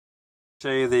Show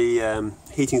you the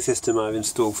heating system I've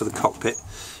installed for the cockpit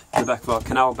in the back of our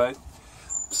Canal boat.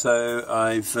 So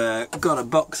I've got a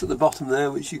box at the bottom there,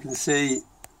 which you can see,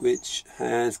 which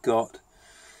has got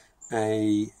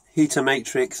a heater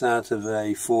matrix out of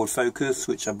a Ford Focus,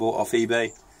 which I bought off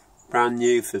eBay, brand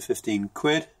new for 15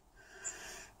 quid,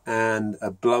 and a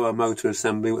blower motor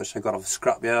assembly which I got off a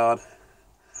scrapyard,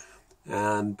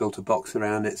 and built a box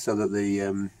around it so that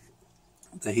the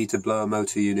heater blower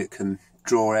motor unit can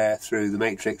draw air through the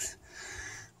matrix,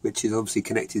 which is obviously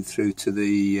connected through to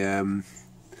the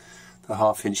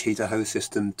half-inch heater hose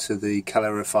system to the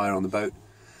calorifier on the boat.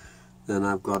 Then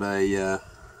I've got an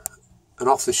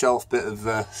off-the-shelf bit of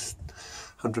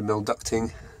 100mm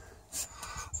ducting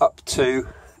up to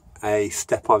a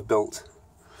step I've built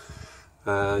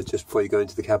just before you go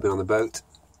into the cabin on the boat,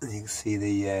 and you can see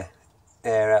the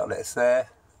air outlets there,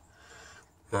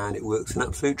 and it works an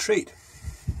absolute treat.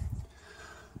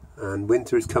 And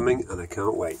winter is coming and I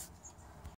can't wait.